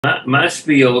My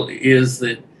spiel is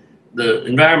that the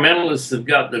environmentalists have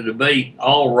got the debate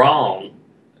all wrong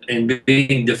and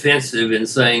being defensive and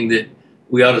saying that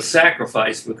we ought to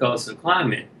sacrifice because of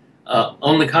climate.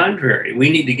 On the contrary,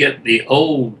 we need to get the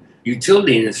old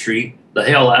utility industry the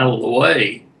hell out of the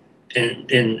way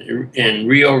and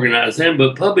reorganize them.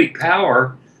 But public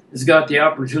power has got the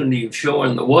opportunity of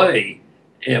showing the way,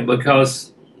 and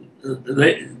because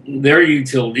their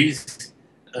utilities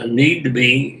need to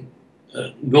be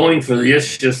going for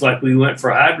this, just like we went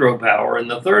for hydropower in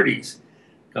the 30s.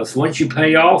 Because once you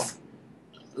pay off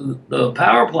the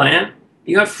power plant,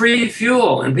 you got free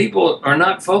fuel, and people are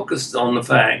not focused on the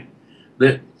fact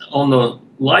that on the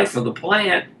life of the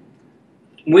plant,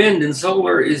 wind and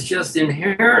solar is just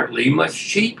inherently much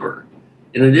cheaper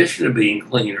in addition to being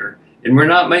cleaner. And we're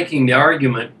not making the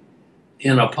argument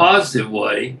in a positive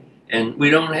way, and we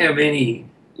don't have any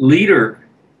leader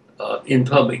in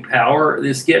public power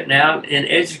that's getting out and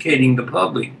educating the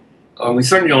public. We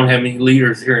certainly don't have any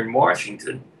leaders here in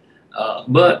Washington,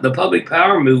 but the public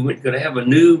power movement could have a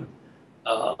new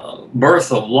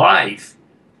birth of life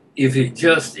if it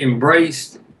just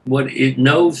embraced what it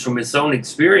knows from its own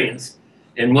experience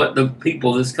and what the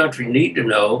people of this country need to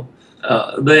know,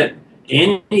 that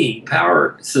any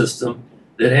power system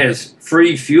that has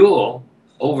free fuel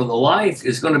over the life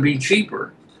is going to be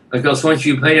cheaper, because once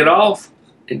you pay it off,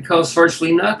 it costs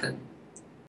virtually nothing.